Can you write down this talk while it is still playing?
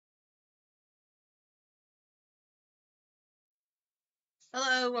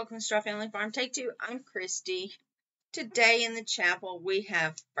Hello, welcome to Straw Family Farm Take 2. I'm Christy. Today in the chapel we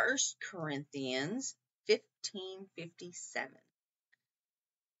have 1 Corinthians 15:57.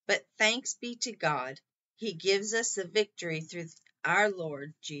 But thanks be to God, He gives us the victory through our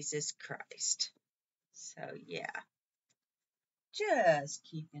Lord Jesus Christ. So yeah, just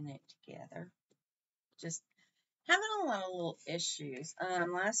keeping it together. Just having a lot of little issues.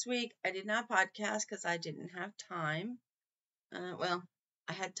 Last week I did not podcast because I didn't have time. Well,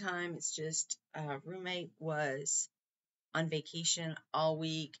 I had time. It's just roommate was on vacation all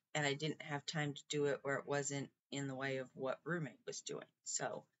week, and I didn't have time to do it where it wasn't in the way of what roommate was doing.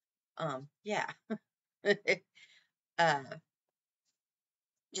 So, yeah, uh,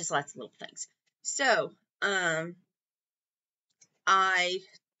 just lots of little things. So, I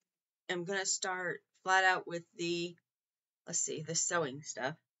am gonna start flat out with the sewing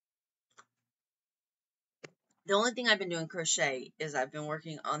stuff. The only thing I've been doing crochet is I've been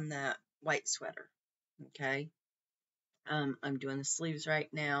working on that white sweater. Okay. I'm doing the sleeves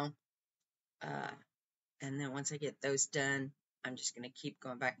right now. And then once I get those done, I'm just going to keep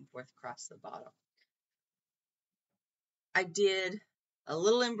going back and forth across the bottom. I did a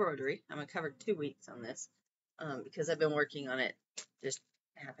little embroidery. I'm going to cover 2 weeks on this because I've been working on it just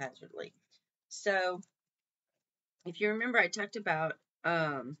haphazardly. So if you remember, I talked about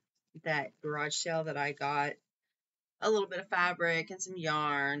that garage sale that I got a little bit of fabric and some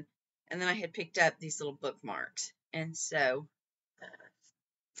yarn, and then I had picked up these little bookmarks. And so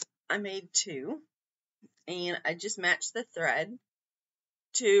I made 2, and I just matched the thread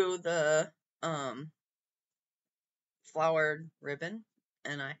to the flowered ribbon,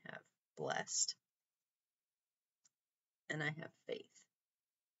 and I have blessed, and I have faith.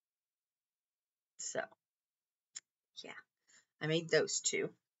 So yeah, I made those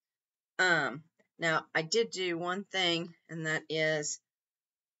 2. Now I did do one thing, and that is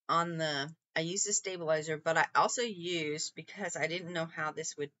I used a stabilizer, but I also used, because I didn't know how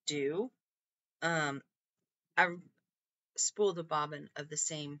this would do, I spooled the bobbin of the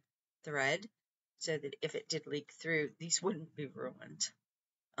same thread so that if it did leak through, these wouldn't be ruined.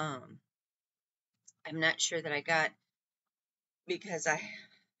 I'm not sure that I got, because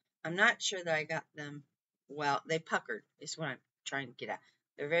I'm not sure that I got them well. They puckered is what I'm trying to get at.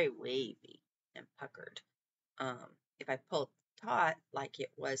 They're very wavy and puckered. If I pull taut like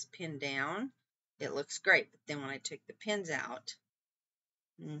it was pinned down, it looks great. But then when I took the pins out,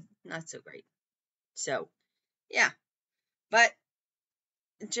 not so great. So yeah, but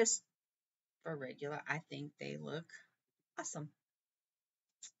just for regular, I think they look awesome.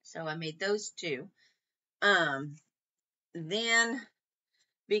 So I made those 2. Then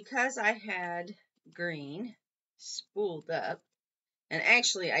because I had green spooled up, and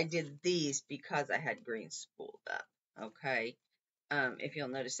actually I did these because I had green spooled up, okay? If you'll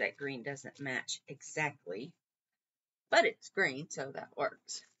notice that green doesn't match exactly, but it's green, so that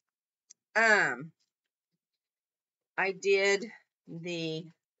works. I did the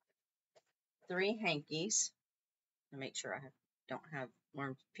 3 hankies. I'll make sure I don't have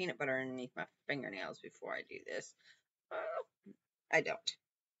more peanut butter underneath my fingernails before I do this. I don't.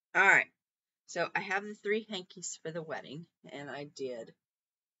 All right. So I have the 3 hankies for the wedding, and I did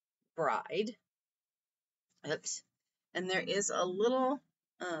bride. Oops. And there is a little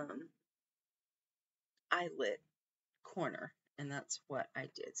eyelet corner, and that's what I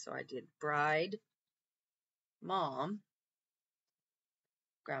did. So I did bride, mom,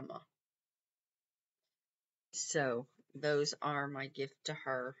 grandma. So those are my gift to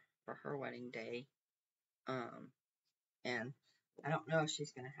her for her wedding day. And I don't know if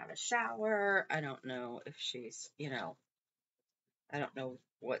she's going to have a shower. I don't know if she's, I don't know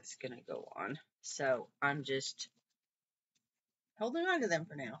what's going to go on. So I'm just holding on to them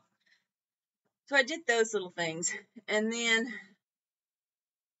for now. So I did those little things. And then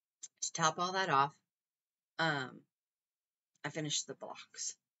to top all that off, I finished the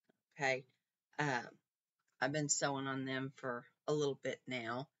blocks. Okay. I've been sewing on them for a little bit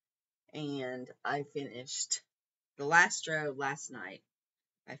now, and I finished the last row last night.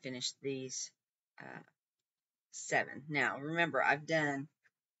 I finished these 7. Now, remember, I've done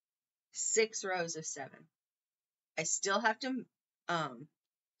 6 rows of 7. I still have to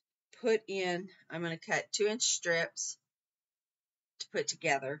put in, I'm going to cut 2-inch strips to put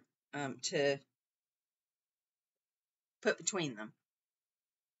together, to put between them.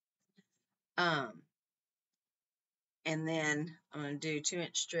 And then I'm going to do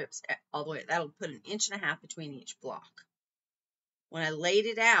 2-inch strips all the way. That'll put 1.5 inches between each block. When I laid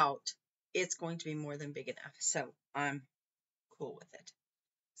it out, it's going to be more than big enough. So I'm cool with it.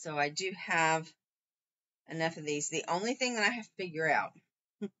 So I do have enough of these. The only thing that I have to figure out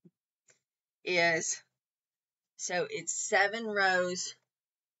is, so it's 7 rows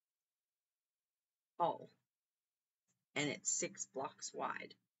tall, and it's 6 blocks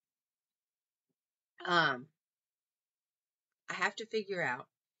wide. I have to figure out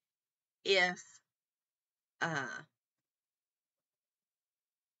if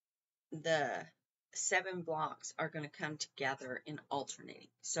the 7 blocks are going to come together in alternating.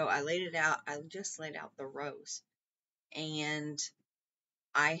 So I laid it out. I just laid out the rows, and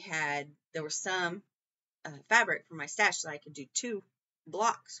there was some fabric from my stash that I could do 2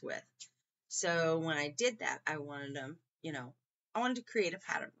 blocks with. So when I did that, I wanted them, I wanted to create a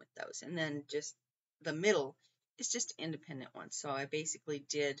pattern with those, and then just the middle is just independent ones. So I basically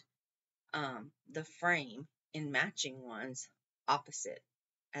did the frame in matching ones opposite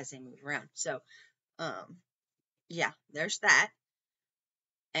as they move around. So yeah, there's that.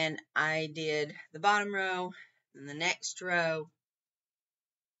 And I did the bottom row, and the next row,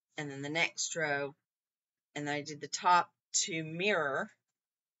 and then the next row, and then I did the top to mirror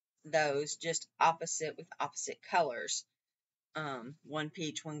those, just opposite with opposite colors. One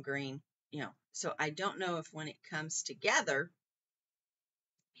peach, one green, So I don't know if when it comes together,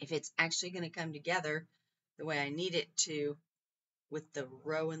 if it's actually going to come together the way I need it to, with the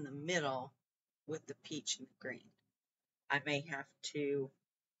row in the middle with the peach and the green. I may have to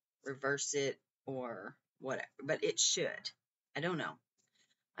reverse it or whatever, but it should. I don't know.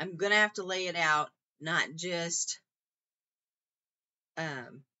 I'm going to have to lay it out, not just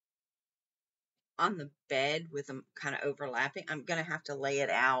on the bed with them kind of overlapping. I'm going to have to lay it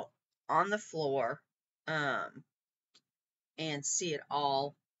out on the floor and see it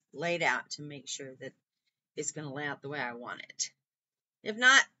all laid out to make sure that it's going to lay out the way I want it. If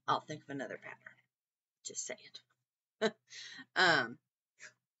not, I'll think of another pattern. Just saying.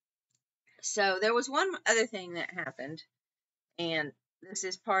 So there was one other thing that happened, and this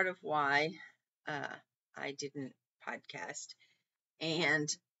is part of why I didn't podcast. And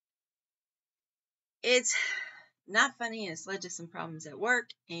it's not funny, and it's led to some problems at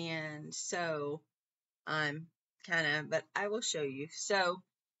work, and so I'm but I will show you. So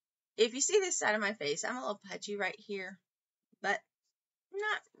if you see this side of my face, I'm a little pudgy right here, but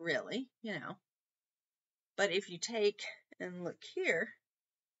not really, But if you take and look here,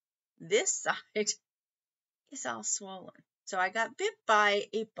 this side is all swollen. So I got bit by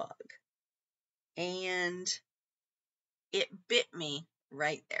a bug, and it bit me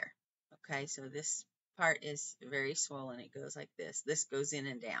right there. Okay, so this part is very swollen. It goes like this. This goes in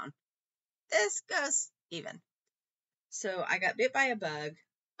and down. This goes even. So I got bit by a bug.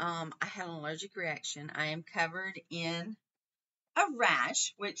 I had an allergic reaction. I am covered in a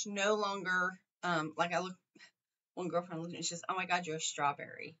rash, which no longer, one girlfriend looked at me and she says, "Oh my God, you're a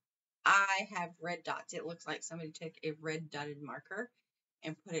strawberry." I have red dots. It looks like somebody took a red dotted marker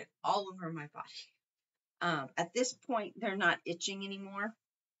and put it all over my body. At this point, they're not itching anymore.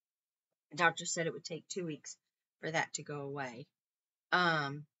 The doctor said it would take 2 weeks for that to go away.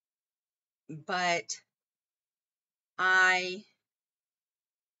 But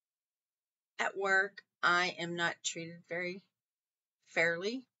at work, I am not treated very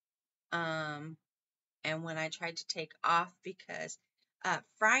fairly. And when I tried to take off, because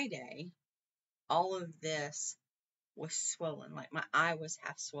Friday, all of this was swollen. Like my eye was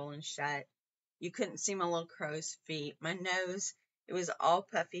half swollen shut. You couldn't see my little crow's feet. My nose, it was all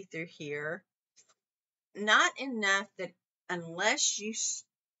puffy through here. Not enough that unless you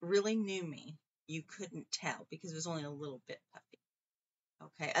really knew me, you couldn't tell because it was only a little bit puffy.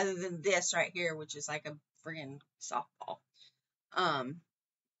 Okay, other than this right here, which is like a friggin' softball.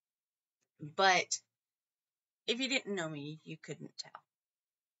 But if you didn't know me, you couldn't tell.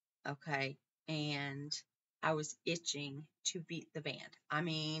 Okay, and I was itching to beat the band. I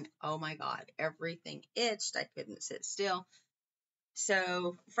mean, oh my God, everything itched. I couldn't sit still.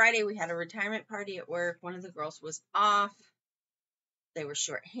 So Friday we had a retirement party at work. One of the girls was off. They were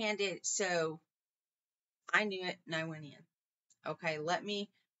short-handed. So I knew it and I went in. Okay, let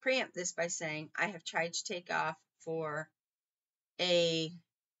me preempt this by saying I have tried to take off for a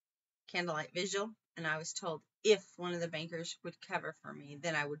candlelight vigil, and I was told if one of the bankers would cover for me,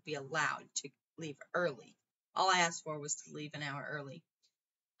 then I would be allowed to leave early. All I asked for was to leave an hour early.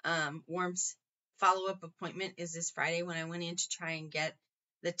 Worm's follow-up appointment is this Friday when I went in to try and get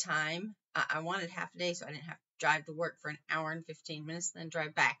the time. I wanted half a day so I didn't have to drive to work for an hour and 15 minutes, then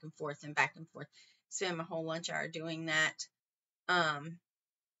drive back and forth and back and forth. Spend my whole lunch hour doing that. I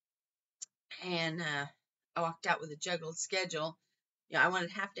walked out with a juggled schedule. I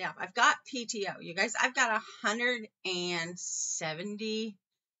wanted half day off. I've got PTO. You guys, I've got 179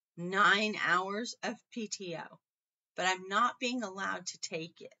 9 hours of PTO, but I'm not being allowed to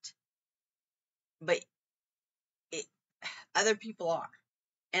take it. But other people are.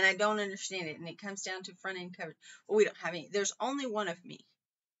 And I don't understand it. And it comes down to front end coverage. Well, we don't have any. There's only one of me.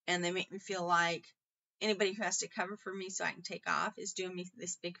 And they make me feel like anybody who has to cover for me so I can take off is doing me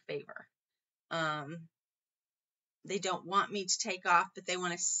this big favor. They don't want me to take off, but they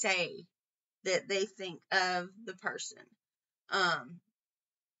want to say that they think of the person.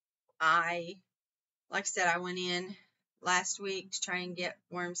 Like I said, I went in last week to try and get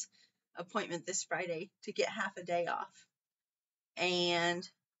Worm's appointment this Friday to get half a day off. And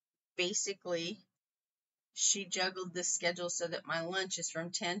basically, she juggled the schedule so that my lunch is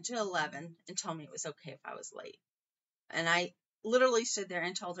from 10 to 11 and told me it was okay if I was late. And I literally stood there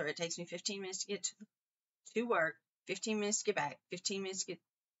and told her it takes me 15 minutes to get to work, 15 minutes to get back, 15 minutes to get.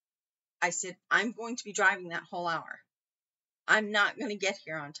 I said, I'm going to be driving that whole hour. I'm not going to get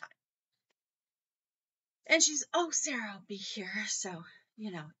here on time. And she's, oh, Sarah, I'll be here. So,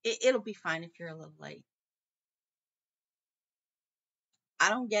 it'll be fine if you're a little late. I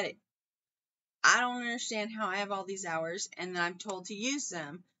don't get it. I don't understand how I have all these hours and then I'm told to use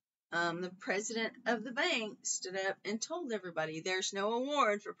them. The president of the bank stood up and told everybody there's no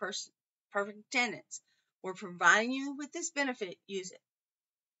award for perfect attendance. We're providing you with this benefit. Use it.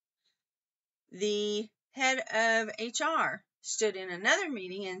 The head of HR stood in another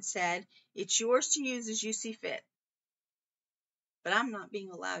meeting and said, it's yours to use as you see fit. But I'm not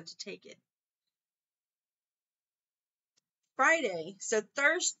being allowed to take it. Friday, so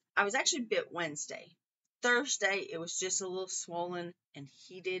Thursday, I was actually bit Wednesday. Thursday, it was just a little swollen and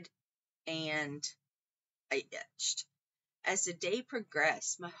heated, and I itched. As the day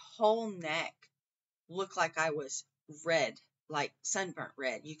progressed, my whole neck looked like I was red, like sunburnt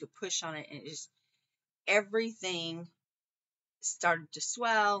red. You could push on it, and everything started to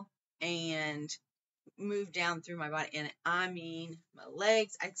swell and move down through my body. And I mean, my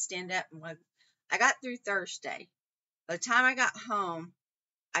legs, I'd stand up, and I got through Thursday. By the time I got home,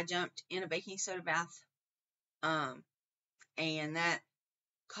 I jumped in a baking soda bath, and that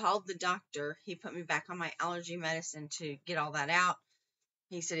called the doctor. He put me back on my allergy medicine to get all that out.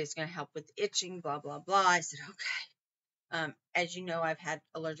 He said it's going to help with itching, blah, blah, blah. I said, okay. As you know, I've had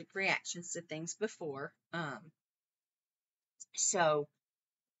allergic reactions to things before. So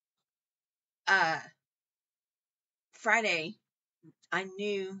Friday, I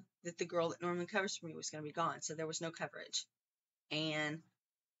knew that the girl that normally covers for me was going to be gone, so there was no coverage. And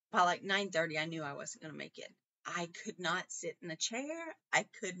by like 9:30, I knew I wasn't going to make it. I could not sit in a chair. I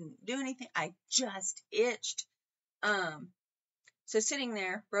couldn't do anything. I just itched. So sitting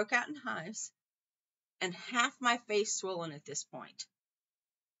there, broke out in hives, and half my face swollen at this point.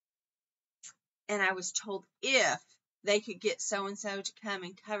 And I was told if they could get so-and-so to come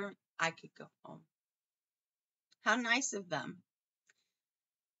and cover me, I could go home. How nice of them.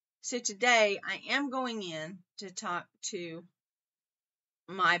 So today, I am going in to talk to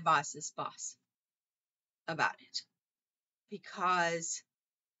my boss's boss about it. Because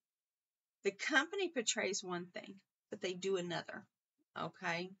the company portrays one thing, but they do another.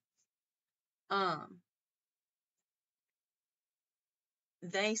 Okay?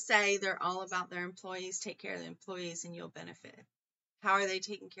 They say they're all about their employees, take care of the employees, and you'll benefit. How are they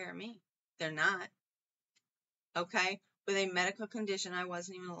taking care of me? They're not. Okay? With a medical condition, I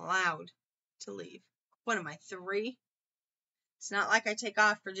wasn't even allowed to leave. What am I, 3? It's not like I take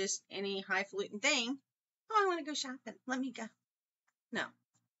off for just any highfalutin thing. Oh, I want to go shopping. Let me go. No.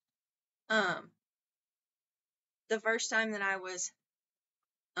 The first time that I was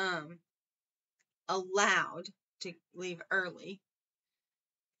allowed to leave early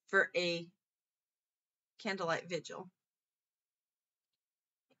for a candlelight vigil.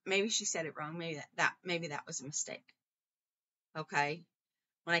 Maybe she said it wrong. Maybe that was a mistake. Okay.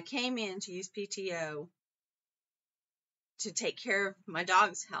 When I came in to use PTO to take care of my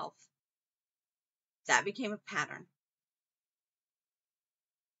dog's health, that became a pattern.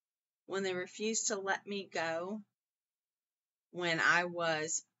 When they refused to let me go when I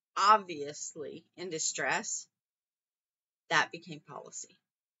was obviously in distress, that became policy.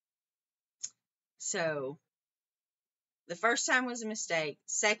 So the first time was a mistake.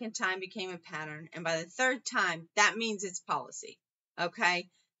 Second time became a pattern. And by the third time, that means it's policy. Okay?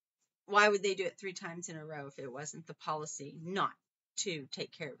 Why would they do it 3 times in a row if it wasn't the policy not to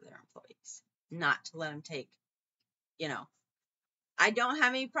take care of their employees? Not to let them take, I don't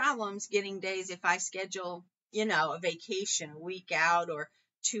have any problems getting days if I schedule, a vacation a week out or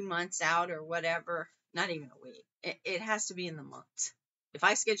 2 months out or whatever. Not even a week. It has to be in the months. If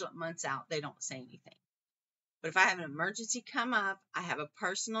I schedule it months out, they don't say anything. But if I have an emergency come up, I have a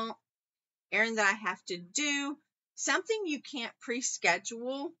personal errand that I have to do, something you can't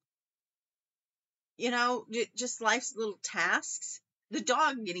pre-schedule, just life's little tasks, the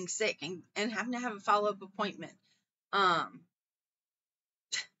dog getting sick and having to have a follow-up appointment, that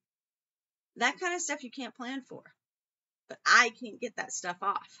kind of stuff you can't plan for. But I can't get that stuff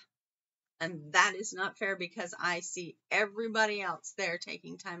off. And that is not fair because I see everybody else there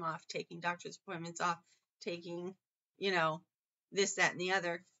taking time off, taking doctor's appointments off, taking, this, that, and the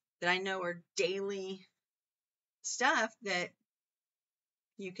other that I know are daily stuff that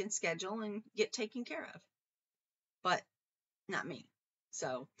you can schedule and get taken care of. But not me.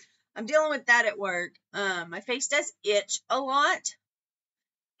 So I'm dealing with that at work. My face does itch a lot.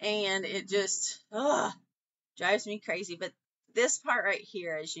 And it just drives me crazy. But this part right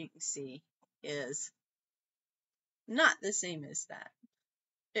here, as you can see, is not the same as that.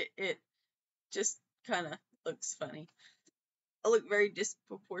 It just kind of looks funny. I look very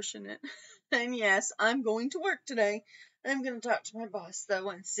disproportionate. And yes, I'm going to work today. I'm going to talk to my boss, though,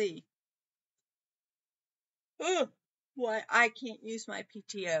 and see why I can't use my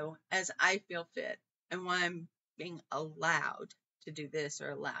PTO as I feel fit and why I'm being allowed to do this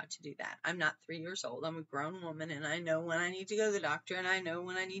or allowed to do that. I'm not 3 years old. I'm a grown woman, and I know when I need to go to the doctor, and I know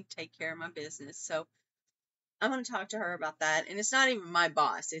when I need to take care of my business. So I'm going to talk to her about that. And it's not even my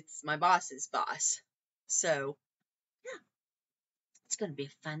boss. It's my boss's boss. So, yeah, it's going to be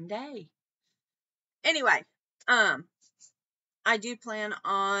a fun day. Anyway, I do plan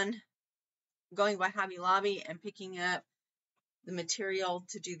on going by Hobby Lobby and picking up the material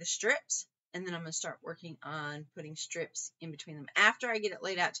to do the strips. And then I'm going to start working on putting strips in between them after I get it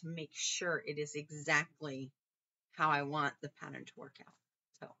laid out to make sure it is exactly how I want the pattern to work out.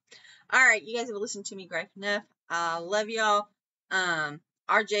 So, all right, you guys have listened to me gripe enough. I love y'all.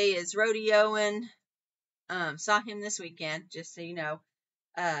 RJ is rodeoing. Saw him this weekend, just so you know.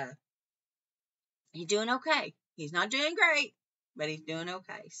 He's doing okay. He's not doing great, but he's doing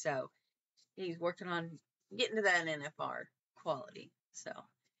okay. So he's working on getting to that NFR quality. So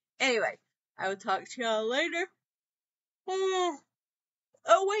anyway, I will talk to y'all later. Oh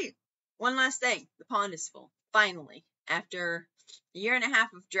wait, one last thing. The pond is full. Finally, after a year and a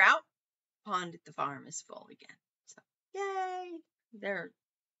half of drought, pond at the farm is full again. So yay! They're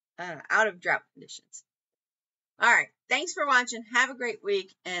out of drought conditions. All right. Thanks for watching. Have a great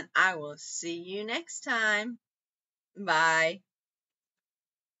week, and I will see you next time. Bye.